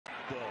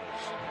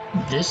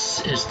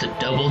This is the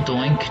Double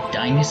Doink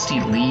Dynasty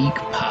League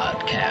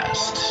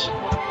podcast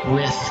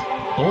with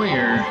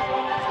Boyer,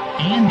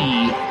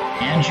 Andy,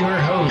 and your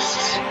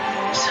host,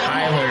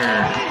 Tyler.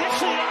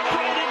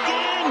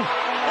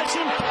 That's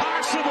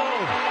impossible.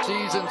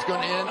 Season's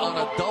going to end on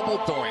a double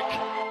doink.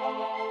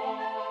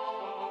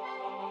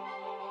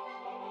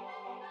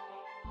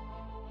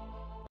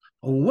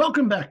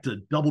 Welcome back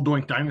to Double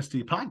Doink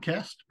Dynasty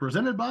podcast,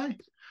 presented by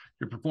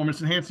your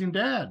performance-enhancing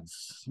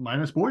dads,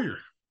 minus Boyer.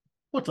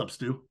 What's up,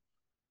 Stu?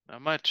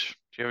 Not much.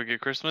 Did you have a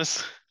good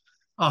Christmas?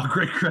 Oh,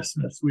 great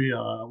Christmas. We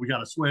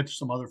got a Switch,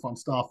 some other fun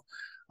stuff.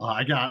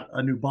 I got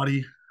a new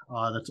buddy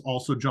that's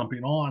also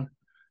jumping on.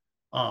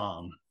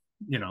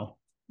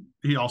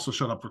 He also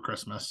showed up for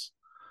Christmas.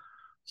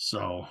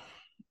 So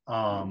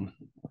we're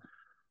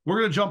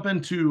going to jump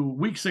into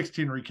week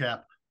 16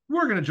 recap.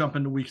 We're going to jump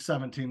into week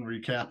 17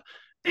 recap.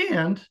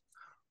 And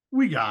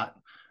we got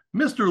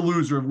Mr.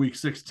 Loser of week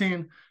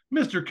 16,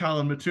 Mr.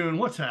 Colin Mattoon.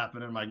 What's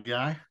happening, my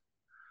guy?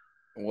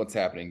 What's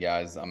happening,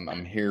 guys?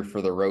 I'm here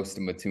for the roast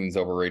of Mattoon's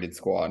overrated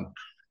squad.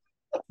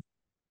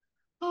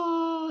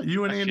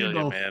 You and Andy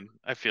both. Man.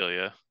 I feel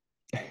you.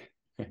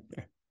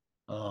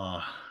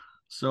 Fun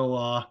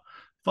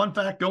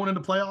fact, going into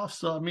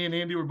playoffs, me and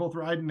Andy were both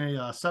riding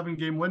a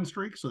 7-game win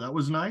streak, so that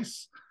was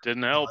nice.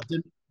 Didn't help.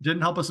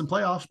 Didn't help us in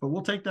playoffs, but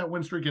we'll take that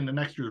win streak into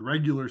next year's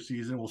regular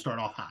season. We'll start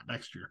off hot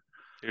next year.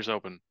 Here's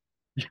open.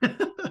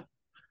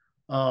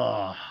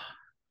 So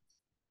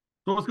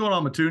what's going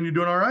on, Mattoon? You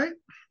doing all right?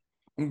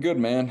 I'm good,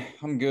 man.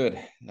 I'm good.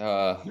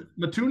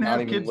 Mattoon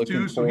has kids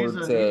too, so he's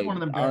one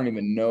of them. I don't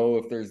even know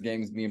if there's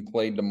games being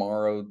played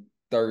tomorrow,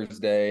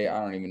 Thursday.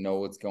 I don't even know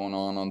what's going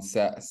on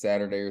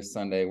Saturday or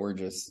Sunday. We're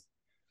just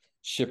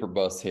shipper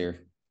bus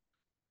here.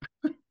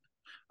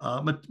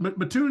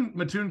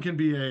 Mattoon can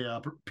be a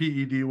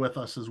PED with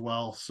us as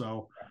well.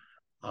 So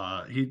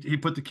he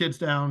put the kids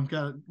down,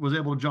 was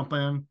able to jump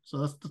in.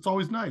 So that's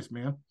always nice,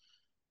 man.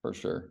 For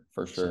sure.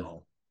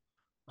 So,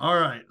 all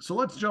right, so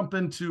let's jump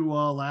into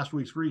last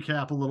week's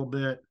recap a little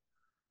bit.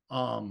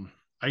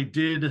 I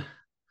did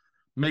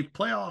make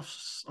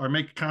playoffs or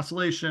make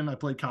consolation. I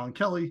played Colin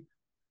Kelly.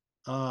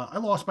 I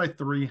lost by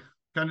 3.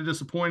 Kind of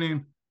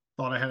disappointing.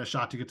 Thought I had a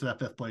shot to get to that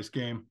 5th place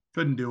game.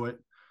 Couldn't do it.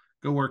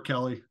 Go work,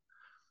 Kelly.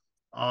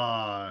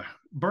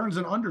 Burns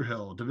and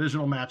Underhill,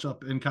 divisional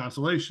matchup in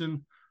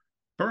consolation.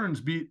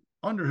 Burns beat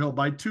Underhill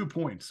by 2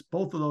 points.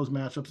 Both of those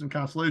matchups in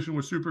consolation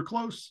were super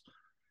close.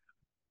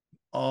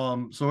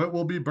 So it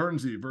will be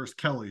Burnsy versus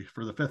Kelly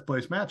for the 5th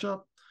place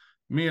matchup.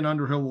 Me and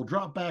Underhill will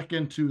drop back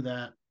into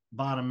that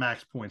bottom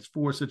max points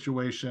 4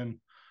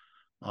 situation.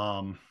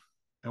 And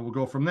we'll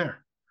go from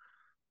there.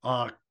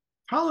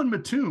 Colin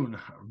Mattoon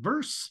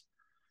versus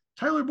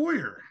Tyler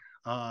Boyer.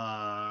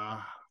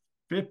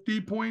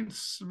 50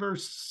 points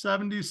versus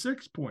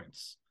 76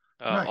 points.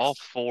 Nice. All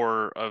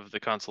 4 of the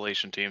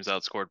consolation teams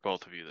outscored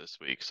both of you this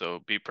week, so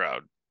be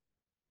proud.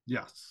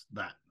 Yes,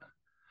 that.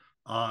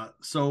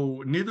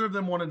 So neither of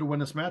them wanted to win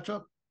this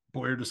matchup.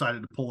 Boyer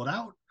decided to pull it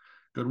out.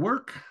 Good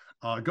work.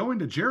 Going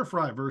to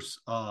Jerfry versus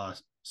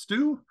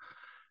Stu.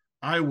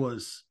 I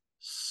was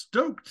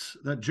stoked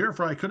that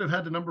Jerfry could have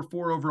had the number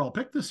 4 overall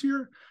pick this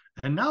year,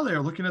 and now they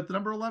are looking at the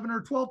number 11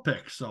 or 12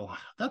 pick. So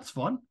that's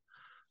fun.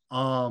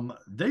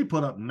 They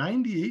put up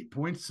 98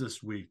 points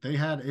this week. They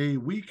had a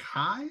week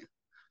high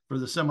for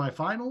the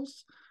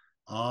semifinals.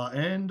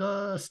 And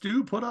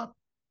Stu put up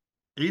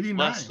 89.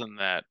 Less than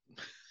that.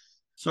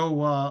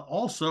 So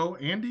also,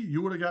 Andy,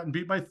 you would have gotten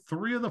beat by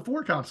 3 of the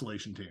 4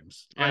 consolation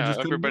teams. Yeah,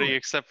 everybody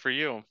except for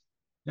you.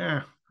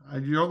 Yeah,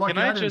 you're lucky.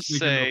 Can I just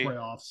say, into the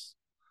playoffs.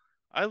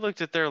 I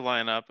looked at their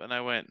lineup and I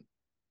went,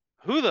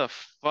 "Who the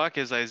fuck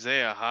is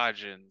Isaiah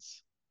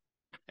Hodgins?"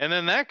 And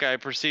then that guy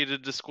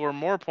proceeded to score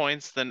more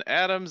points than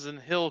Adams and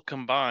Hill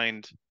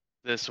combined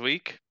this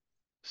week.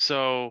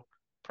 So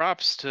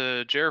props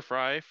to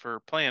Jerfry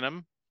for playing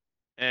him.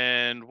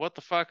 And what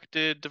the fuck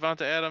did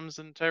Devonta Adams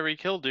and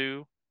Tyreek Hill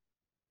do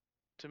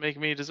to make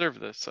me deserve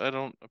this? I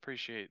don't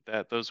appreciate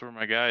that. Those were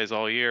my guys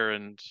all year,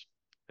 and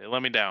they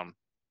let me down.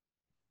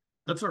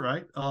 That's all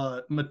right.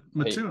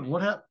 Mattoon,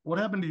 what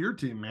happened to your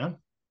team, man?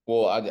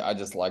 Well, I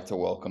just like to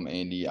welcome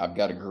Andy. I've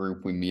got a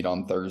group we meet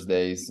on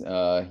Thursdays.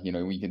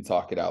 We can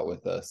talk it out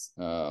with us.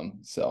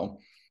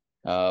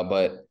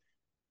 But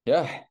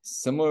yeah,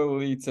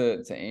 similarly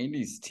to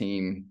Andy's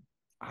team,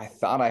 I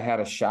thought I had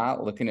a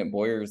shot looking at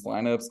Boyer's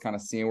lineups, kind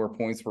of seeing where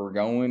points were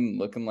going,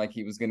 looking like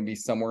he was going to be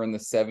somewhere in the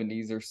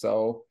 70s or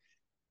so.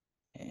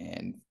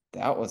 And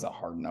that was a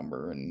hard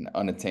number, an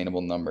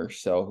unattainable number.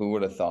 So who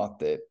would have thought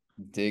that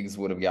Diggs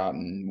would have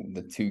gotten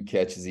the 2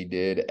 catches he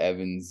did?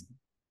 Evans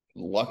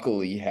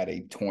luckily had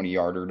a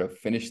 20-yarder to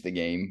finish the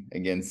game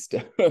against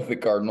the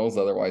Cardinals.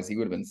 Otherwise, he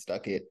would have been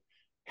stuck at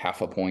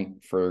half a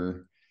point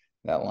for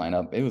that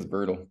lineup. It was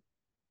brutal.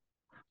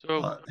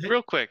 So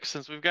real quick,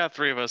 since we've got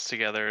 3 of us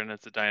together and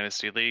it's a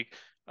Dynasty League,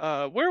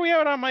 where are we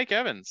at on Mike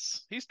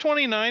Evans? He's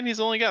 29.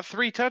 He's only got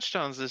 3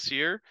 touchdowns this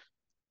year.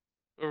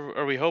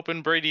 Are we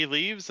hoping Brady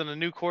leaves and a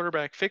new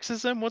quarterback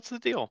fixes him? What's the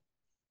deal?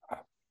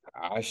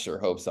 I sure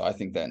hope so. I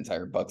think that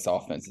entire Bucs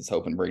offense is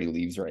hoping Brady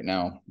leaves right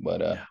now.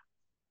 But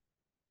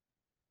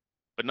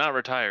but not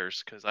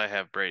retires because I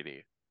have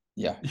Brady.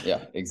 Yeah,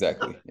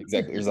 exactly.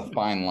 There's a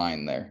fine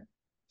line there.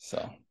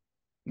 So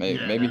maybe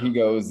Yeah. he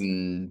goes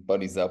and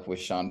buddies up with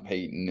Sean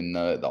Payton in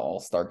the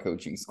all-star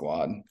coaching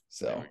squad.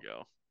 So There we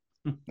go.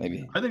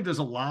 maybe. I think there's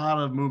a lot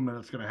of movement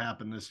that's going to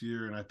happen this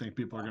year, and I think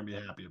people are going to be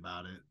happy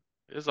about it.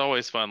 It's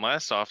always fun.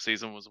 Last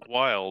offseason was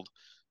wild.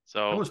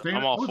 So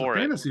I'm all for a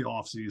it. fantasy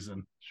off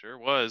season. Sure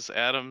was.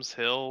 Adams,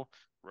 Hill,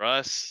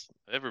 Russ,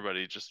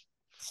 everybody just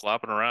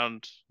flopping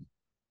around.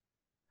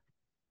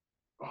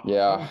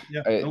 Yeah.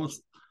 That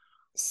was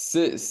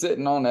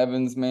sitting on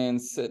Evans, man,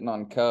 sitting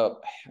on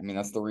Cup. I mean,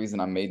 that's the reason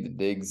I made the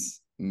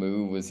Diggs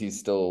move, was he's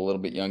still a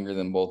little bit younger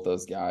than both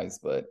those guys,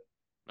 but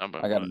I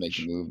got to make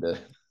a move to.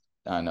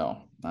 I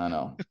know.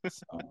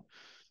 So,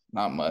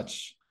 not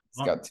much.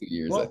 It's got 2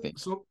 years, I think.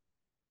 So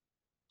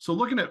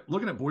looking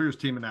at Boyer's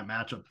team in that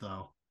matchup,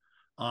 though,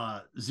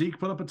 Zeke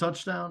put up a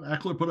touchdown.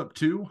 Eckler put up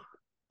 2.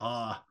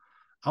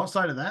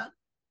 Outside of that,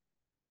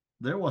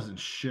 there wasn't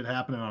shit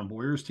happening on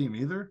Boyer's team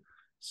either.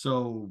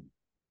 So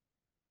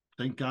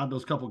thank God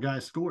those couple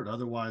guys scored.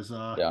 Otherwise,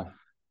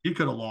 he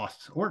could have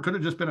lost, or it could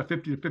have just been a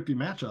 50-50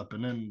 matchup,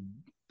 and then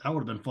that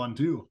would have been fun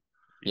too.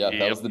 Yeah,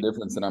 that was the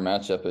difference in our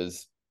matchup,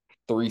 is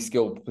 3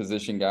 skill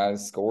position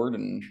guys scored,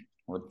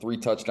 or 3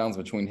 touchdowns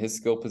between his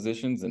skill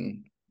positions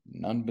and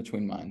none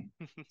between mine.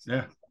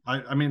 Yeah.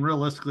 I mean,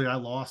 realistically, I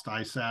lost.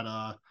 I sat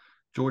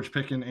George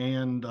Pickens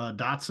and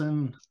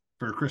Dotson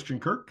for Christian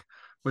Kirk,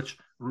 which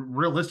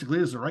realistically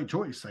is the right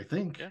choice, I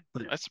think. Yeah,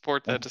 but I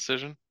support that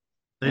decision.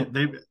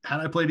 They had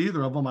I played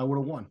either of them, I would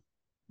have won.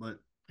 But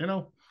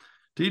to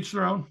each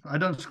their own. I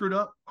done screwed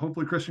up.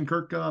 Hopefully Christian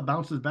Kirk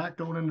bounces back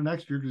going into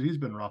next year, because he's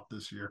been rough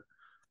this year.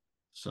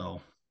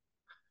 So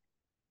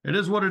it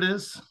is what it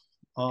is.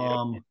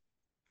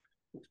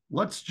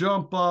 Let's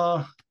jump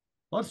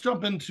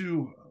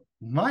into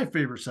my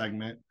favorite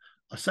segment,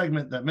 a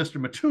segment that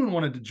Mr. Mattoon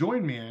wanted to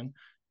join me in.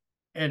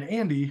 And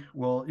Andy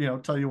will,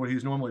 tell you what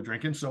he's normally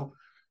drinking. So,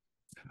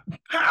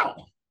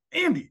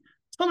 Andy,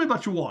 tell me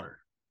about your water.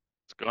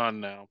 It's gone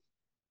now.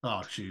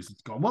 Oh, jeez,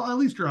 it's gone. Well, at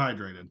least you're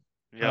hydrated.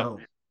 Yeah.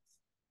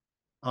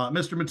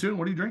 Mr. Mattoon,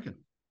 what are you drinking?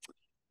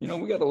 We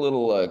got a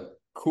little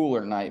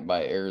cooler night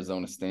by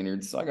Arizona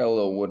standards, so I got a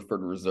little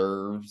Woodford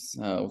Reserves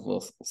with a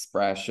little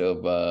splash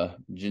of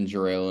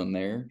ginger ale in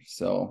there.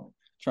 So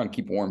trying to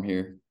keep warm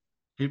here.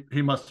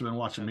 He must have been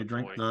watching me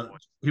drink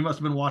he must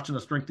have been watching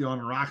us drink the On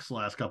the Rocks the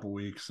last couple of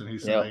weeks, and he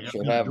said,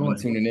 sure have been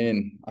tuning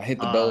in. I hit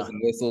the bells and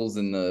whistles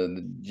and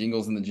the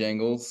jingles and the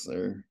jangles.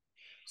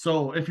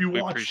 So if you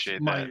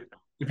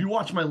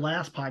watch my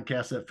last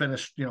podcast that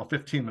finished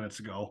 15 minutes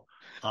ago,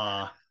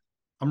 I'm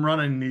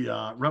running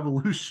the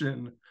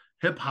Revolution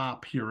Hip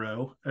Hop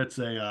Hero. It's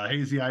a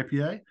hazy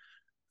IPA,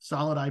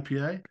 solid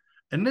IPA.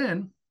 And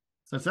then,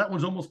 since that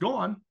one's almost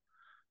gone,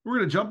 we're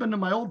going to jump into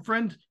my old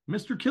friend,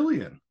 Mr.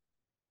 Killian.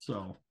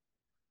 So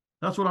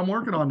that's what I'm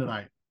working on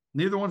tonight.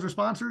 Neither one's are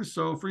sponsors,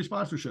 so free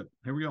sponsorship.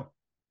 Here we go.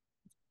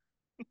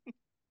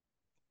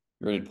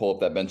 Ready to pull up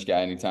that bench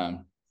guy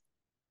anytime.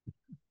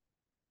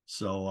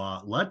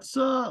 So let's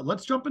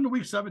jump into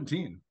week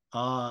 17.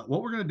 What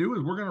we're going to do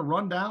is we're going to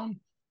run down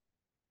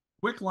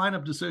quick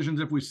lineup decisions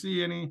if we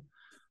see any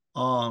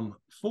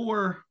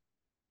for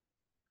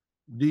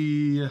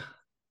the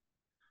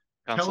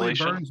Kelly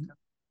Burns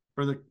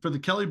for the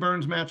Kelly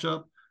Burns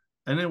matchup,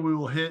 and then we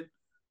will hit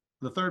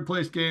the third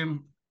place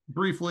game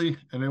briefly,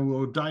 and then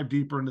we'll dive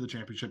deeper into the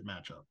championship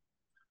matchup.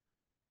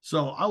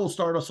 So I will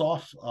start us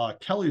off.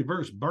 Kelly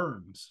versus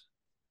Burns.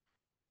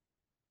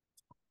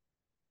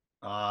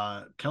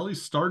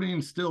 Kelly's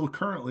starting still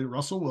currently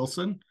Russell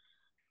Wilson,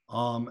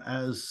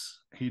 as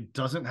he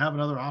doesn't have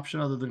another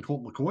option other than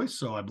Colt McCoy,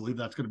 so I believe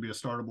that's going to be a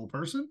startable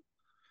person.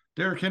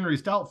 Derrick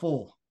Henry's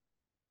doubtful.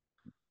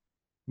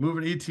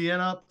 Moving ETN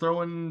up,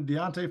 throwing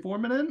Deontay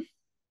Foreman in.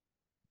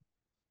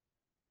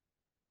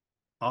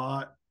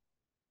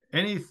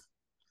 Any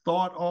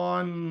thought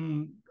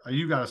on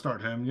you got to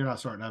start him? You're not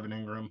starting Evan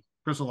Ingram.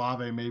 Chris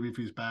Olave, maybe if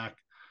he's back.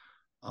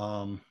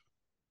 Over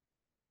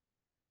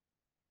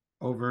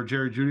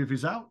Jerry Jeudy if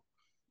he's out.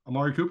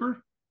 Amari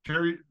Cooper,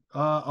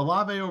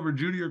 Olave over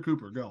Jeudy or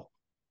Cooper. Go.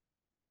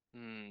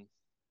 I'm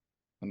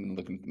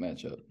looking at the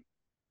matchup.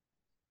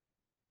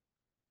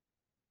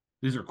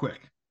 These are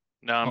quick.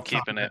 No, I'm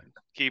keeping it.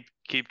 Keep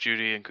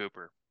Jeudy and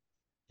Cooper.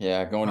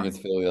 Yeah, going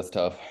against Philly, that's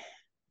tough.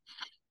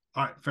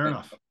 All right, fair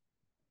enough.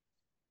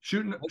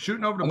 Shooting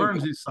over to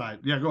Burns' side.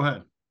 Yeah, go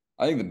ahead.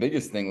 I think the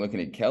biggest thing looking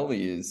at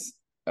Kelly is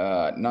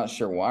not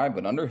sure why,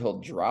 but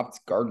Underhill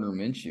dropped Gardner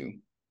Minshew.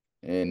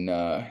 And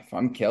if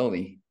I'm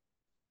Kelly,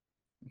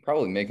 I'm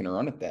probably making a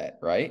run at that,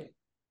 right?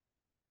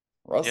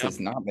 Russ has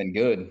not been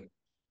good.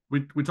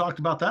 We talked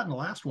about that in the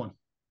last one.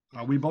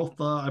 We both,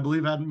 I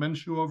believe, had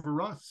Minshew over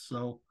Russ.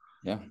 So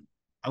yeah,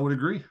 I would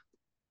agree.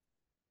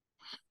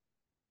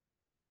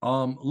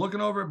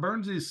 Looking over at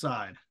Burns'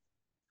 side.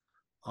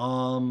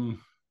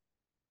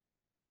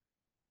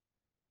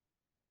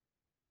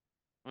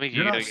 I think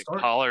you gotta get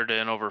Pollard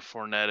in over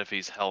Fournette if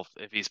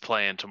he's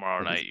playing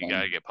tomorrow night. You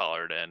gotta get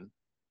Pollard in.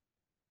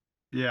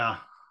 Yeah.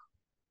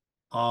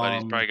 But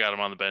he's probably got him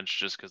on the bench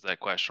just because that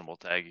questionable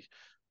tag.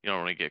 you don't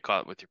want to get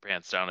caught with your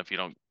pants down if you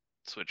don't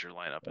switch your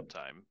lineup in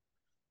time.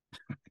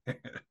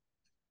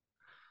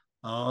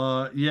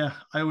 Yeah,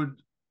 I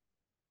would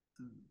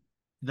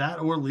that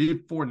or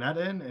leave Fournette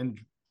in and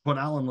put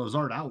Alan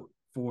Lazard out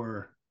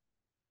for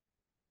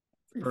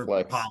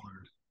Flex.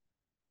 Pollard.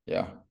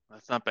 Yeah,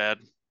 that's not bad.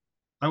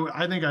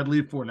 I think I'd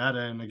leave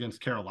Fournette in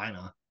against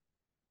Carolina.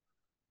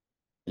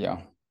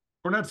 Yeah.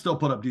 Fournette still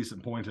put up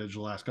decent pointage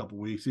the last couple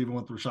of weeks, even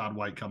with Rachaad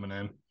White coming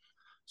in.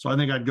 So I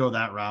think I'd go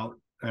that route,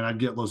 and I'd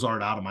get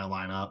Lazard out of my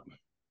lineup.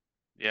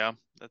 Yeah,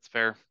 that's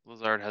fair.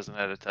 Lazard hasn't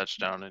had a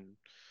touchdown in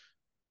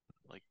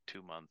like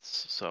 2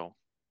 months, so.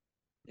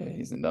 Yeah, he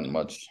hasn't done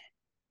much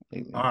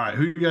lately. All right,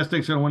 who you guys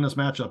think's going to win this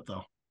matchup,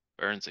 though?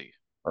 Burnsy.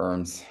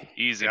 Burns.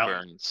 Easy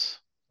Burns.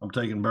 I'm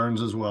taking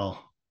Burns as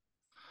well.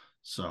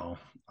 So,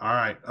 all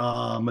right,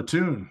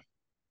 Mattoon.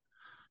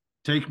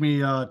 Take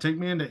me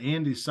into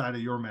Andy's side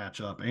of your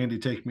matchup. Andy,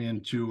 take me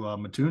into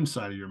Mattoon's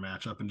side of your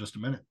matchup in just a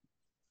minute.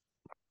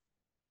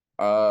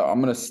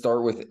 I'm gonna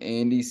start with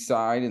Andy's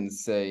side and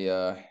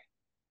say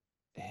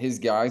his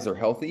guys are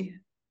healthy.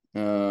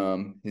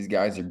 His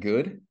guys are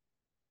good.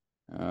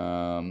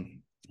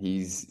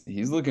 He's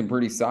looking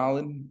pretty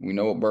solid. We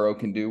know what Burrow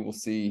can do. We'll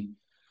see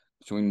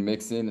between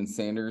Mixon and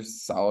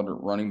Sanders, solid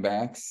running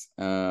backs.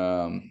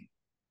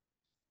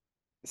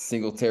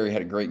 Singletary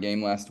had a great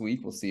game last week.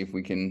 We'll see if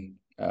we can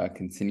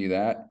continue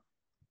that.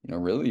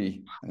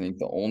 Really, I think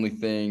the only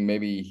thing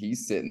maybe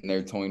he's sitting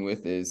there toying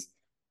with is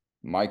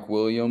Mike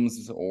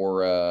Williams,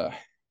 or I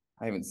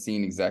haven't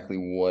seen exactly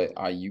what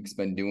Ayuk's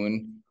been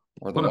doing.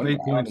 Or put up 8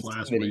 points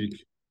last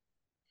week.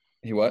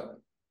 He what?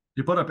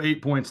 He put up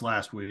 8 points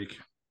last week.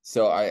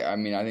 So I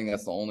mean, I think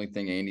that's the only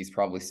thing Andy's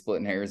probably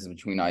splitting hairs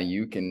between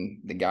Ayuk and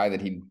the guy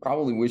that he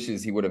probably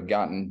wishes he would have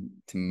gotten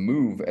to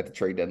move at the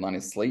trade deadline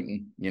is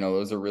Slayton.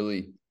 Those are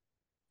really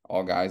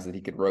all guys that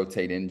he could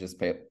rotate in just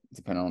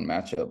depending on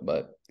matchup.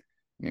 But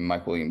I mean,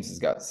 Mike Williams has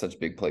got such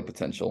big play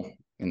potential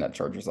in that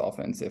Chargers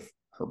offense if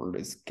Herbert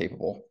is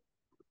capable.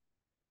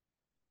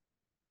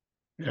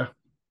 Yeah.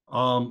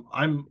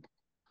 I'm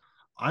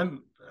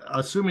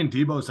assuming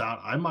Debo's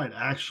out. I might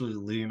actually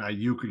lean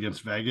Ayuk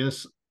against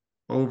Vegas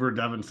over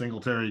Devin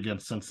Singletary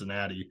against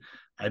Cincinnati.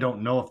 I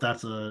don't know if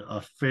that's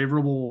a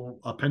favorable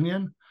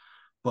opinion,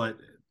 but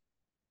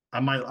I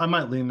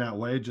might lean that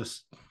way.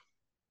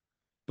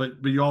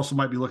 But you also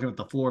might be looking at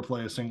the floor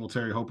play of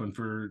Singletary, hoping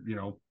for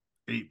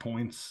 8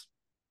 points,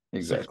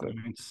 exactly.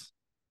 6 points.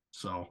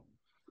 So,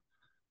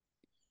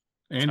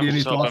 Andy,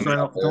 any thoughts right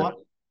off the top?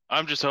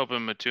 I'm just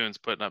hoping Mattoon's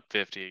putting up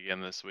 50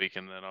 again this week,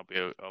 and then I'll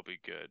be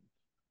good.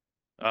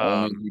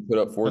 Only he put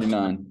up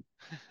 49.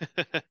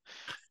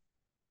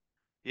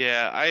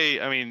 Yeah,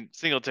 I mean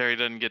Singletary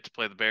doesn't get to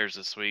play the Bears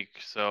this week,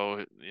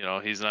 so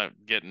he's not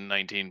getting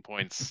 19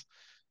 points.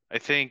 I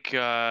think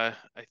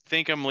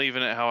I'm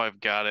leaving it how I've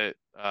got it.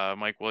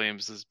 Mike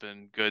Williams has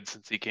been good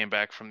since he came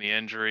back from the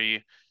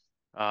injury.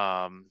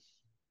 Ayuk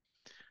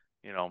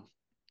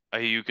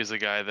is a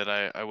guy that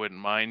I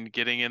wouldn't mind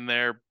getting in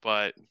there,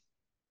 but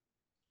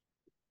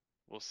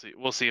we'll see.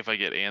 We'll see if I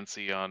get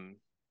antsy on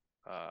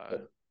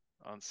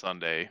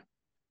Sunday.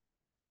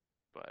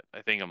 But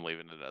I think I'm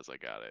leaving it as I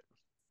got it.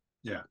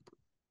 Yeah.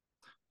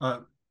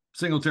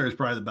 Singletary is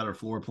probably the better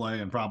floor play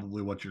and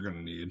probably what you're going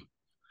to need.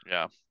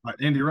 Yeah. All right,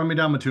 Andy, run me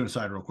down Mattoon's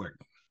side real quick.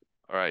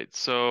 All right.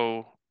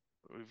 So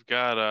we've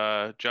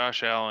got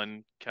Josh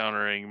Allen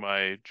countering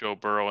my Joe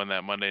Burrow in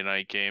that Monday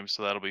night game,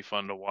 so that'll be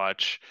fun to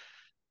watch.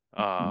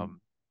 And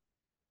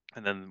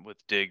then with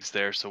Diggs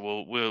there, so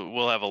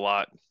we'll have a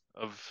lot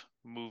of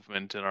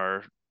movement in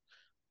our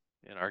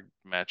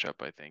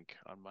matchup, I think,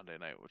 on Monday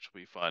night, which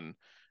will be fun.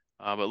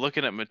 But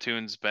looking at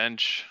Mattoon's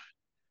bench,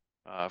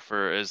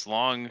 for as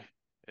long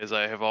as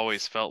I have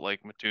always felt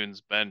like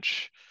Mattoon's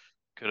bench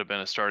could have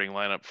been a starting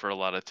lineup for a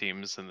lot of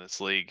teams in this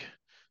league,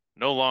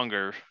 no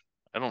longer.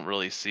 I don't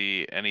really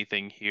see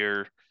anything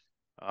here.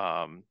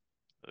 I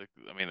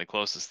mean, the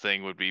closest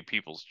thing would be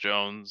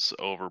Peoples-Jones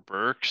over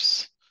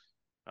Burks.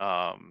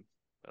 But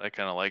I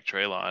kind of like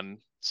Treylon.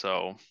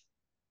 So,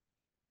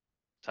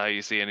 Ty,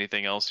 you see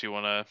anything else you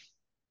want to?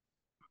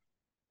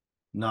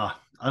 Nah,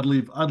 I'd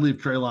leave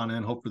Treylon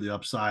in, hope for the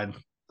upside.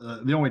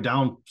 The only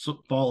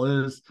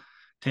downfall is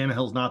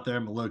Tannehill's not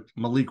there.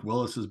 Malik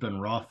Willis has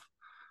been rough.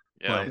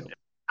 Yeah. But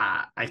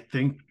I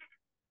think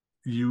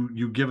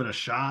you give it a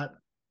shot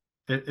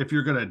if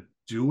you're gonna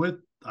do it.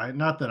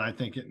 Not that I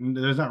think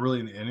there's not really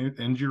an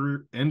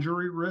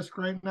injury risk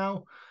right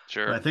now.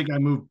 Sure. But I think I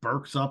move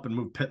Burks up and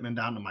move Pittman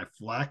down to my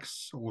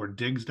flex, or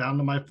Diggs down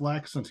to my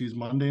flex since he's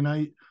Monday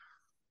night,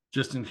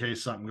 just in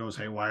case something goes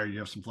haywire. You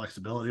have some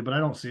flexibility, but I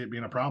don't see it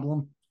being a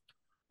problem.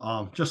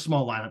 Just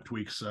small lineup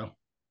tweaks. So,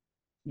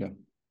 yeah.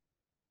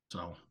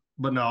 So,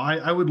 but no,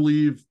 I would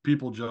leave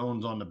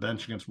Peoples-Jones on the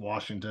bench against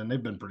Washington.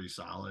 They've been pretty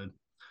solid.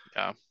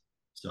 Yeah.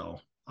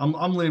 So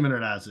I'm leaving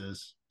it as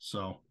is.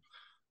 So,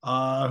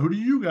 who do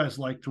you guys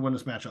like to win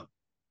this matchup?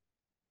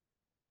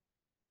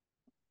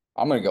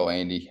 I'm gonna go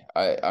Andy.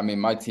 I mean,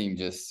 my team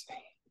just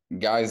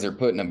guys are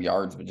putting up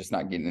yards, but just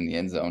not getting in the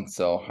end zone.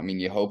 So, I mean,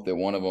 you hope that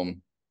one of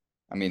them.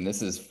 I mean,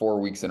 this is 4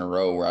 weeks in a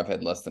row where I've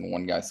had less than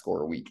one guy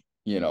score a week.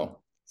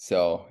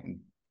 So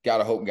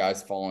gotta hope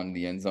guys fall in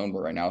the end zone,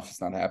 but right now it's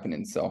just not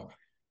happening. So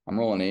I'm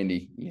rolling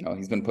Andy.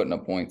 He's been putting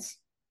up points.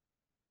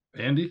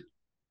 Andy?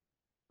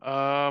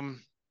 I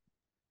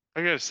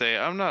gotta say,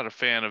 I'm not a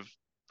fan of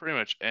pretty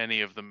much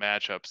any of the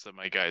matchups that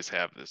my guys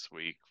have this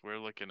week. We're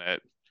looking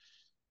at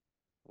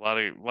a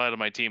lot of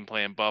my team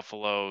playing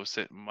Buffalo.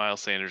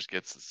 Miles Sanders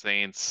gets the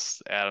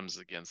Saints, Adams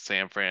against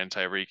San Fran,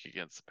 Tyreek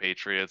against the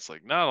Patriots.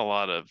 Like, not a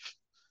lot of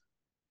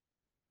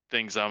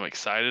things I'm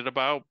excited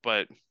about,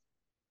 but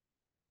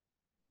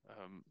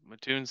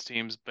Mattoon's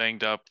team's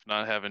banged up,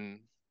 not having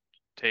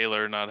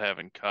Taylor, not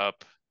having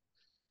Cup.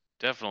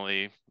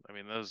 Definitely, I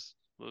mean, those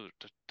are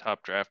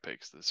top draft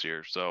picks this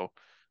year, so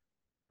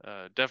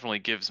definitely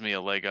gives me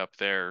a leg up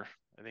there.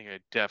 I think I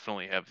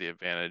definitely have the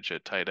advantage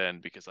at tight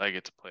end because I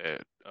get to play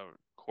a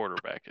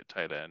quarterback at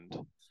tight end,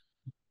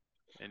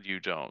 and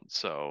you don't.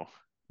 So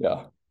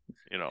Yeah.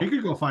 He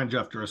could go find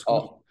Jeff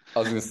Driscoll. I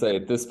was gonna say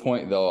at this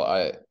point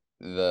though,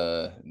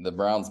 the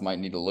Browns might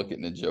need to look at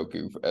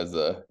Njoku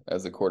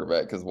as a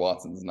quarterback because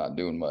Watson's not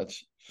doing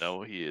much.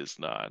 No, he is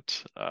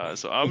not.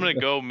 So I'm gonna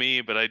go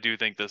me, but I do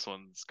think this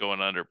one's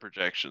going under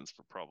projections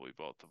for probably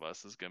both of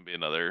us. It's gonna be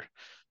another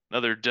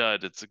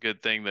dud. It's a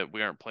good thing that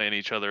we aren't playing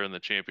each other in the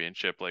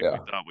championship like we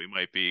thought we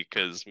might be,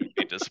 because we'd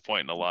be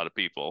disappointing a lot of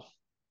people.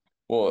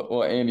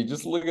 Well, Andy,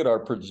 just look at our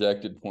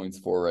projected points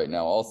for right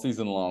now. All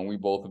season long, we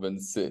both have been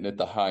sitting at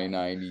the high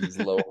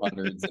 90s, low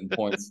hundreds in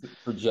points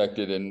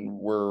projected, and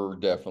we're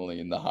definitely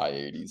in the high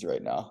 80s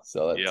right now.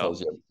 So that tells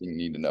you everything you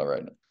need to know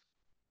right now.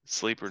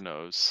 Sleeper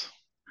knows.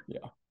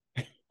 Yeah.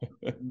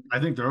 I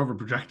think they're over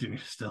projecting you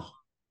still.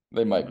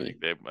 They might be.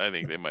 I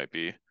think they might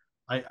be.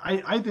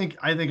 I think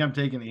I'm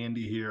taking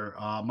Andy here.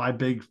 My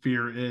big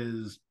fear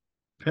is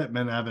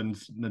Pittman,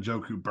 Evans,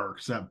 Njoku,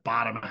 Burks. That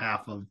bottom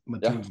half of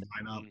Mattoon's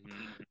lineup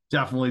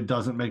definitely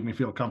doesn't make me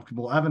feel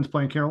comfortable. Evans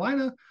playing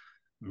Carolina,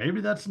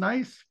 maybe that's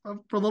nice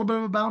for a little bit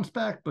of a bounce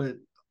back, but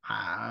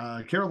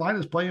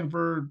Carolina's playing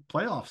for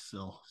playoffs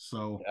still.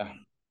 So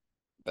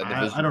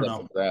I don't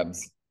know.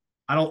 Grabs.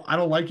 I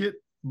don't like it,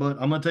 but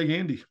I'm gonna take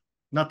Andy.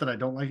 Not that I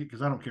don't like it,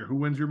 because I don't care who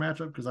wins your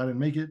matchup, because I didn't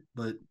make it,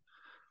 but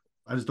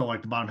I just don't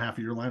like the bottom half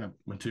of your lineup,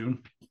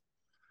 Mattoon.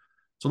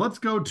 So let's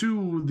go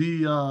to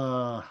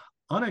the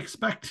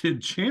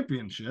unexpected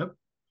championship.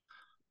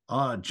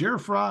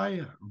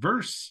 Fry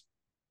versus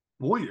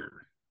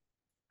Boyer.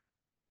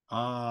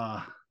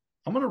 I'm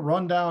gonna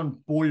run down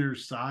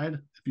Boyer's side.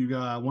 If you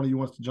got one of you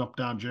wants to jump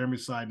down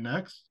Jeremy's side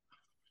next.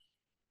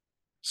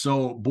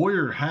 So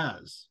Boyer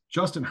has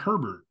Justin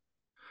Herbert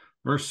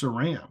versus the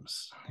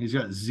Rams. He's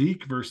got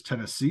Zeke versus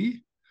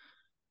Tennessee,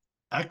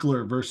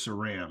 Eckler versus the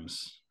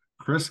Rams,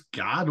 Chris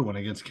Godwin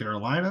against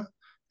Carolina,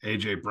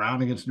 A.J.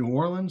 Brown against New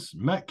Orleans,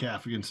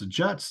 Metcalf against the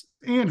Jets,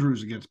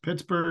 Andrews against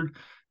Pittsburgh,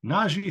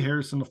 Najee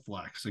Harris in the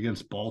flex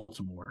against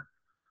Baltimore.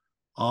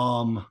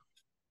 Are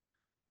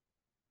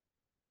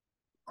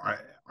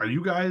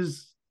you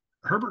guys?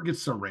 Herbert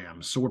gets the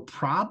Rams, so we're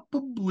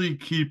probably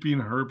keeping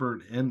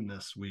Herbert in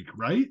this week,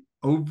 right?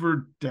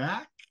 Over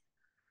Dak.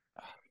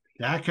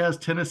 Dak has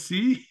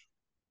Tennessee.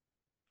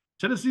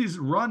 Tennessee's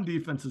run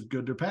defense is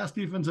good. Their pass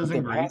defense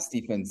isn't great. Their pass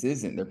defense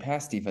isn't. Their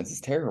pass defense is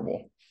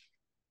terrible.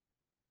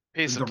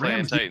 Pace of play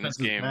in Titans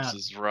games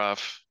is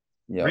rough.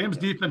 Yep. Rams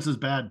defense is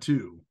bad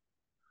too.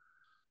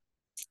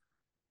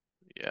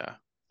 Yeah,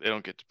 they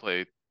don't get to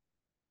play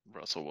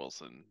Russell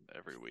Wilson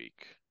every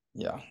week.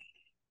 Yeah.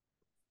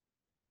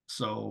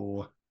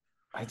 So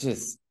I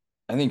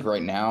think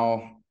right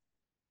now,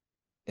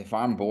 if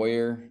I'm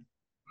Boyer,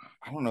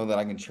 I don't know that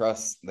I can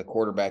trust the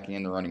quarterback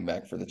and the running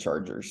back for the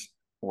Chargers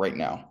right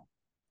now.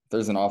 If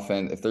there's an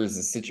offense, if there's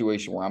a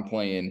situation where I'm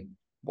playing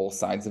both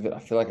sides of it, I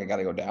feel like I got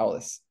to go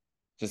Dallas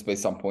just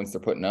based on points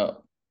they're putting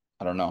up.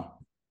 I don't know.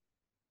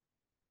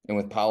 And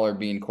with Pollard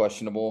being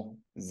questionable,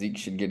 Zeke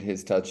should get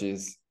his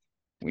touches.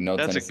 We know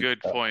that's Tennessee a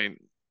good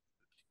point.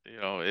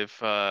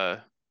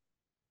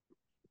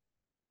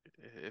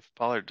 If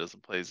Pollard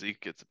doesn't play, Zeke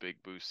gets a big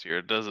boost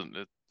here.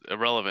 It's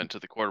irrelevant to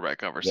the quarterback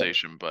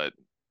conversation, but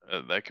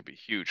that could be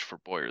huge for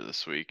Boyer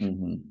this week.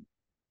 Mm-hmm.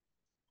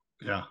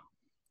 Yeah.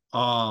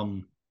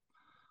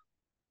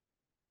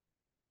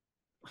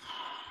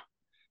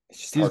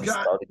 It's just hard to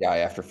start a guy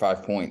after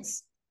 5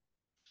 points.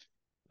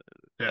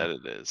 That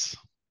it is.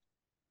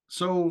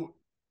 So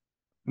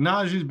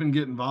Najee's been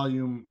getting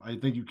volume. I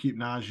think you keep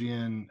Najee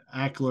in.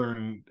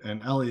 Eckler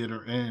and Elliott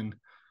are in.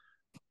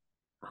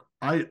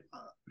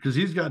 Because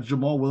he's got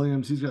Jamal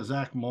Williams, he's got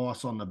Zach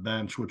Moss on the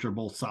bench, which are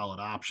both solid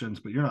options,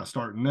 but you're not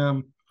starting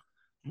them.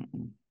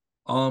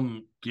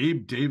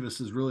 Gabe Davis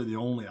is really the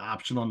only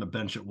option on the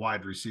bench at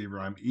wide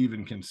receiver I'm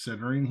even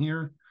considering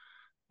here,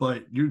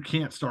 but you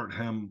can't start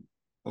him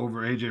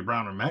over A.J.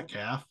 Brown or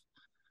Metcalf.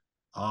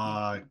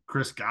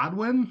 Chris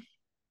Godwin,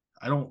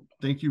 I don't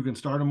think you can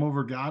start him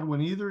over Godwin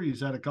either.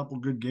 He's had a couple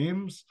good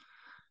games.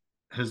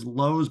 His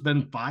low's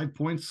been 5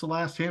 points the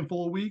last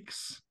handful of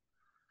weeks.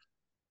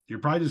 You're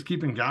probably just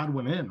keeping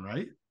Godwin in,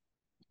 right?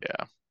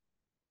 Yeah.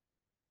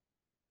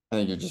 I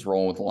think you're just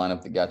rolling with the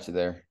lineup that got you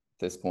there at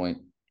this point.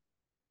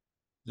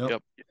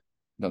 Yep.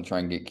 Don't try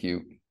and get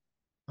cute.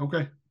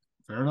 Okay.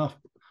 Fair enough.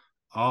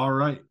 All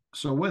right.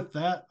 So with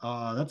that,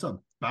 that's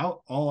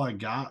about all I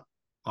got.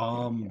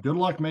 Good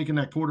luck making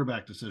that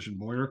quarterback decision,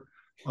 Boyer.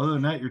 Other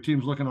than that, your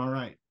team's looking all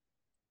right.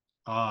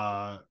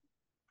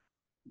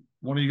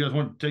 One of you guys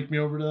want to take me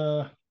over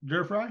to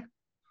Jer Fry?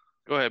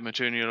 Go ahead,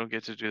 Mattoon. You don't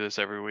get to do this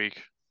every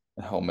week.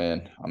 Oh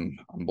man, I'm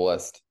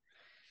blessed.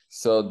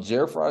 So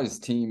Fry's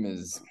team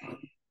is,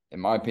 in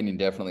my opinion,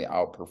 definitely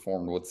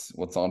outperformed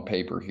what's on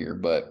paper here.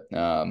 But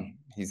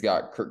he's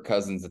got Kirk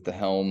Cousins at the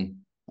helm.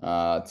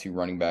 Two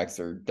running backs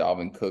are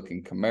Dalvin Cook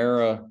and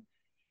Kamara.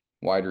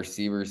 Wide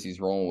receivers, he's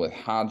rolling with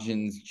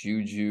Hodgins,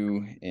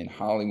 Juju, and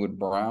Hollywood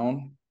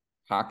Brown.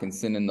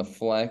 Hawkinson in the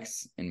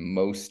flex and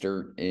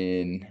Mostert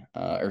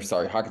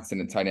Hawkinson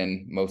and tight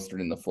end,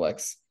 Mostert in the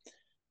flex.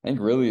 I think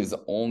really his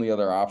only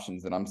other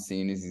options that I'm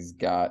seeing is he's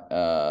got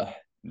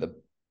the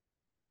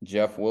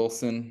Jeff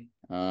Wilson.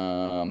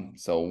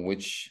 So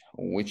which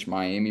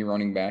Miami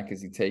running back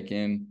is he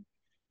taking?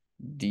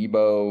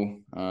 Debo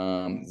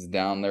is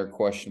down there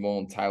questionable,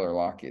 and Tyler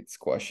Lockett's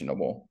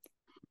questionable.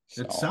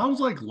 So, it sounds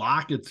like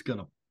Lockett's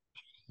gonna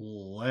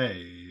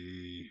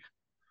play.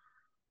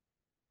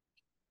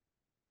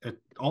 It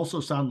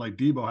also sounded like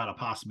Debo had a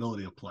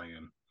possibility of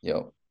playing.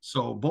 yep.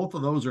 So both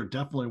of those are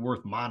definitely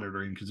worth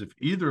monitoring because if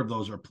either of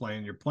those are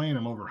playing, you're playing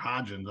him over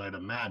Hodgins, I'd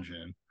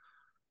imagine,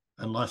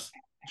 unless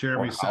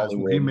Jeremy says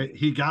well,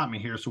 he got me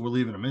here, so we're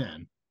leaving him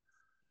in.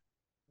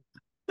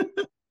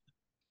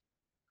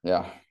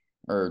 Yeah.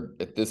 Or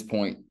at this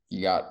point,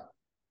 you got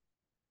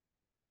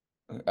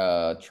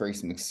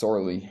Trace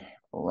McSorley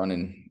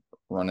running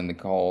the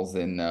calls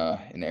in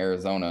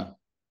Arizona.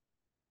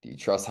 Do you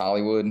trust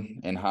Hollywood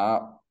and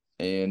Hop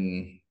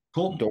and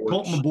Colt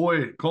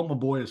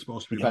Maboy is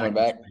supposed to be coming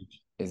back?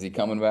 Is he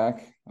coming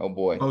back? Oh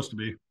boy. Supposed to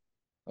be.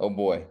 Oh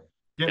boy.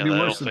 Can't be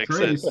worse than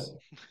Trace.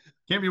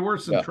 Can't be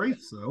worse than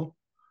Trace though.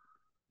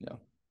 Yeah.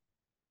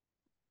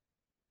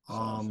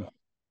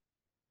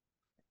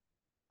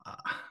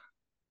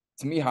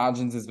 To me,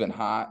 Hodgins has been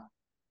hot.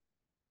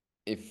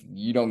 If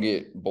you don't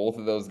get both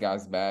of those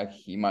guys back,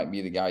 he might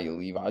be the guy you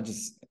leave.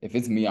 If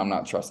it's me, I'm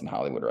not trusting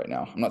Hollywood right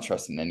now. I'm not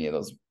trusting any of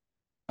those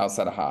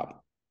outside of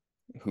Hop,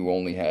 who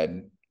only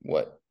had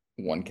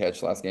one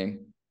catch last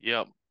game.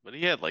 Yep, but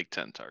he had like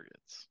 10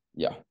 targets.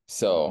 Yeah.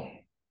 So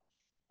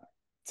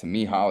to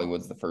me,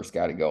 Hollywood's the first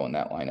guy to go in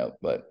that lineup,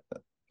 but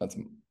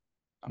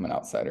I'm an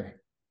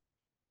outsider.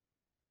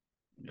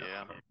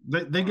 Yeah.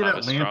 They get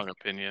Atlanta. Strong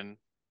opinion.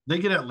 They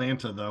get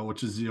Atlanta though,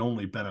 which is the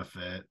only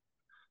benefit.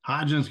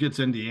 Hodgins gets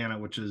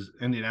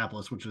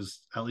Indianapolis, which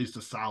is at least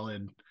a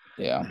solid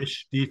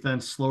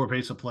defense, slower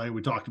pace of play.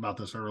 We talked about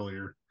this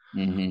earlier.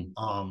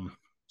 Mm-hmm.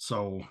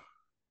 So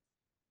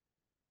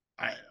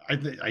I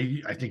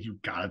think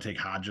you've got to take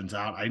Hodgins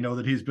out. I know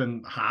that he's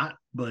been hot,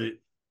 but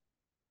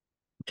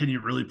can you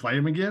really play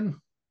him again?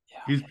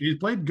 Yeah. He's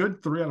played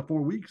good 3 out of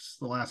 4 weeks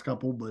the last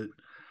couple, but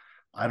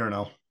I don't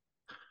know.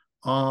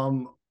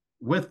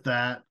 With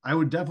that, I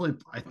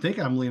think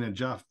I'm leaning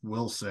Jeff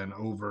Wilson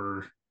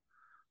over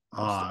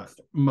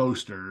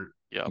Mostert.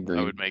 Yeah,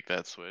 I would make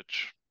that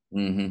switch.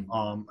 Mm-hmm.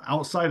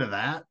 Outside of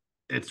that,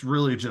 it's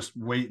really just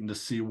waiting to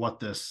see what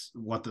this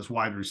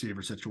wide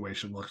receiver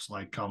situation looks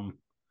like come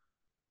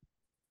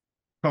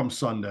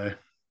Sunday.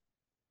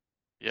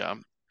 Yeah,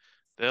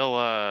 they'll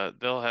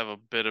have a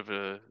bit of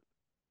an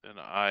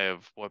eye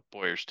of what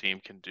Boyer's team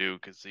can do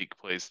because Zeke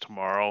plays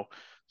tomorrow.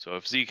 So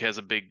if Zeke has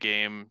a big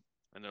game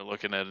and they're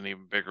looking at an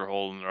even bigger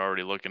hole than they're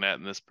already looking at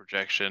in this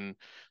projection,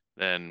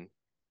 then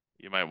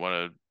you might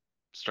want to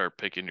start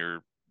picking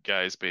your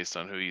guys based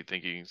on who you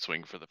think you can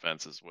swing for the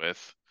fences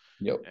with.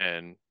 Yep.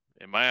 And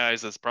in my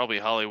eyes, that's probably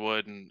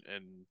Hollywood and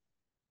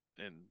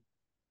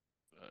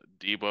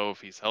Debo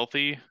if he's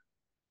healthy.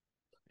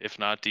 If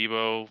not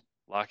Debo,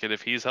 Lockett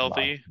if he's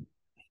healthy.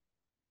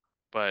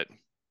 But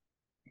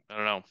I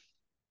don't know.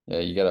 Yeah,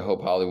 you got to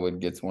hope Hollywood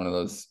gets one of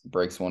those,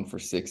 breaks one for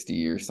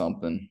 60 or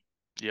something.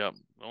 Yep.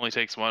 Only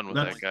takes one with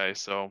that guy.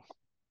 So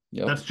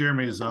that's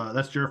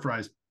Jerry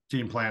Fry's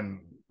team plan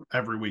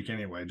every week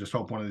anyway. Just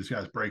hope one of these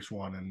guys breaks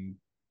one and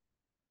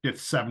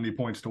gets 70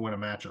 points to win a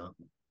matchup.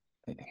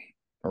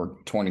 Or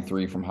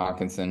 23 from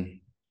Hawkinson.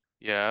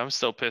 Yeah, I'm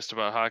still pissed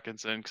about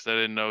Hawkinson because I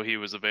didn't know he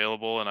was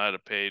available and I'd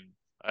have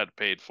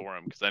paid for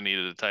him because I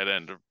needed a tight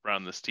end to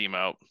round this team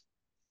out.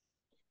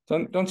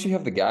 Don't you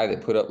have the guy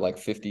that put up like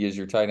 50 as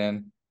your tight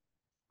end?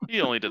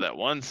 He only did that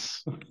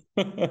once.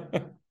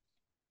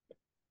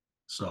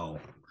 So,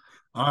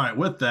 all right,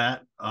 with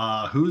that,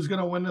 who's going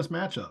to win this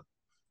matchup?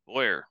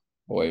 Boyer.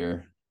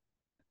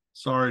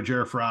 Sorry,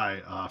 Jer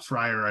Fry.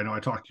 Fryer, I know I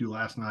talked to you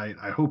last night.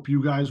 I hope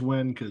you guys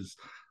win because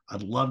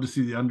I'd love to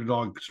see the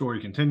underdog story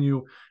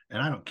continue.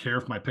 And I don't care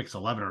if my pick's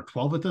 11 or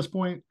 12 at this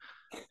point.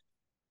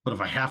 But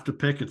if I have to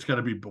pick, it's got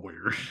to be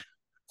Boyer.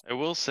 I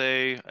will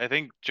say, I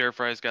think Jer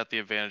Fry's got the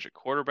advantage at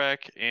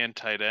quarterback and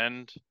tight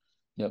end.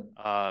 Yep.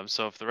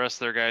 So if the rest of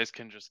their guys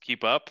can just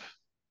keep up,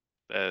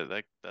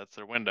 that's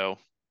their window.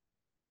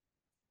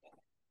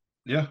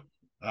 Yeah.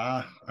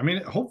 I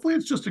mean, hopefully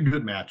it's just a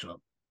good matchup.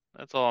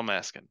 That's all I'm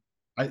asking.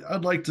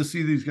 I'd like to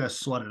see these guys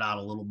sweat it out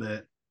a little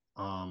bit.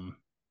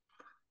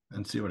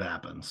 and see what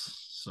happens.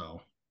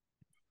 So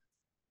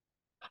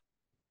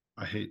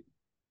I hate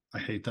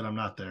that I'm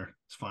not there.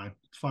 It's fine.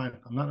 It's fine.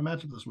 I'm not in a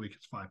matchup this week.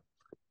 It's fine.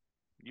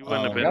 You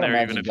wouldn't have I been gotta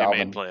there even imagine if you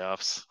made Dalvin.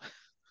 playoffs.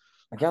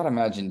 I gotta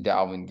imagine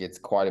Dalvin gets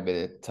quite a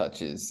bit of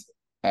touches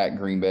at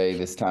Green Bay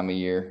this time of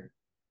year.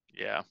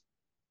 Yeah.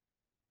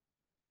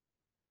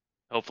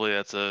 Hopefully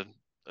that's a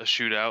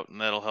shootout,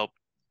 and that'll help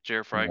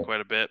Jared Fry Right.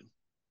 quite a bit.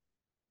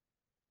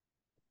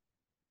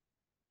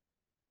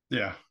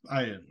 Yeah,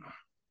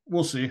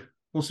 we'll see.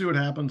 We'll see what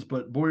happens.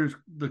 But Boyer's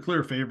the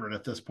clear favorite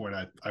at this point,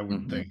 I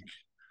would think.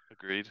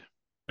 Agreed.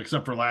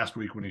 Except for last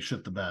week when he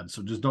shit the bed.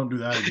 So just don't do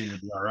that again. You'll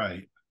be all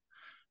right.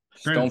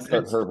 Just don't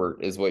start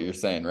Herbert, is what you're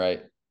saying,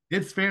 right?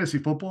 It's fantasy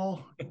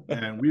football,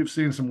 and we've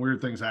seen some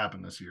weird things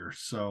happen this year.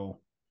 So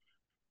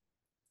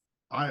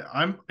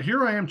I'm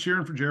here. I am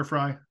cheering for Jared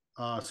Fry.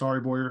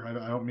 Sorry, Boyer.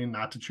 I don't mean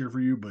not to cheer for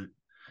you, but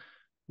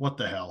what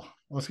the hell?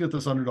 Let's get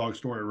this underdog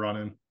story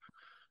running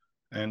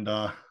and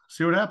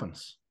see what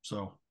happens.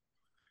 So,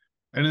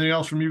 anything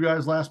else from you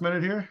guys last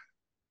minute here?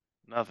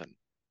 Nothing.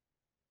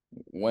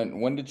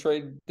 When did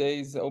trade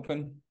days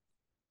open?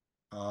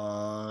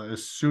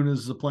 As soon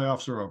as the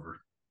playoffs are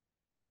over.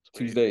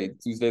 Sweet.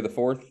 Tuesday the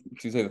 4th,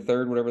 Tuesday the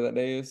 3rd, whatever that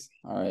day is.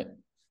 All right.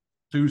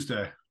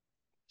 Tuesday.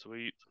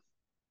 Sweet.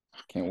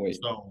 Can't wait.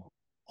 So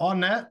on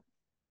that,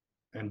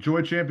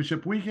 enjoy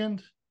championship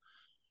weekend.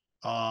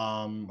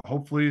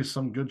 Hopefully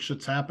some good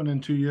shit's happening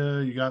to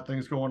you. You got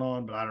things going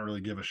on, but I don't really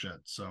give a shit.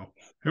 So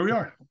here we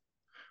are.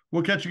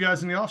 We'll catch you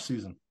guys in the off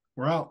season.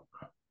 We're out.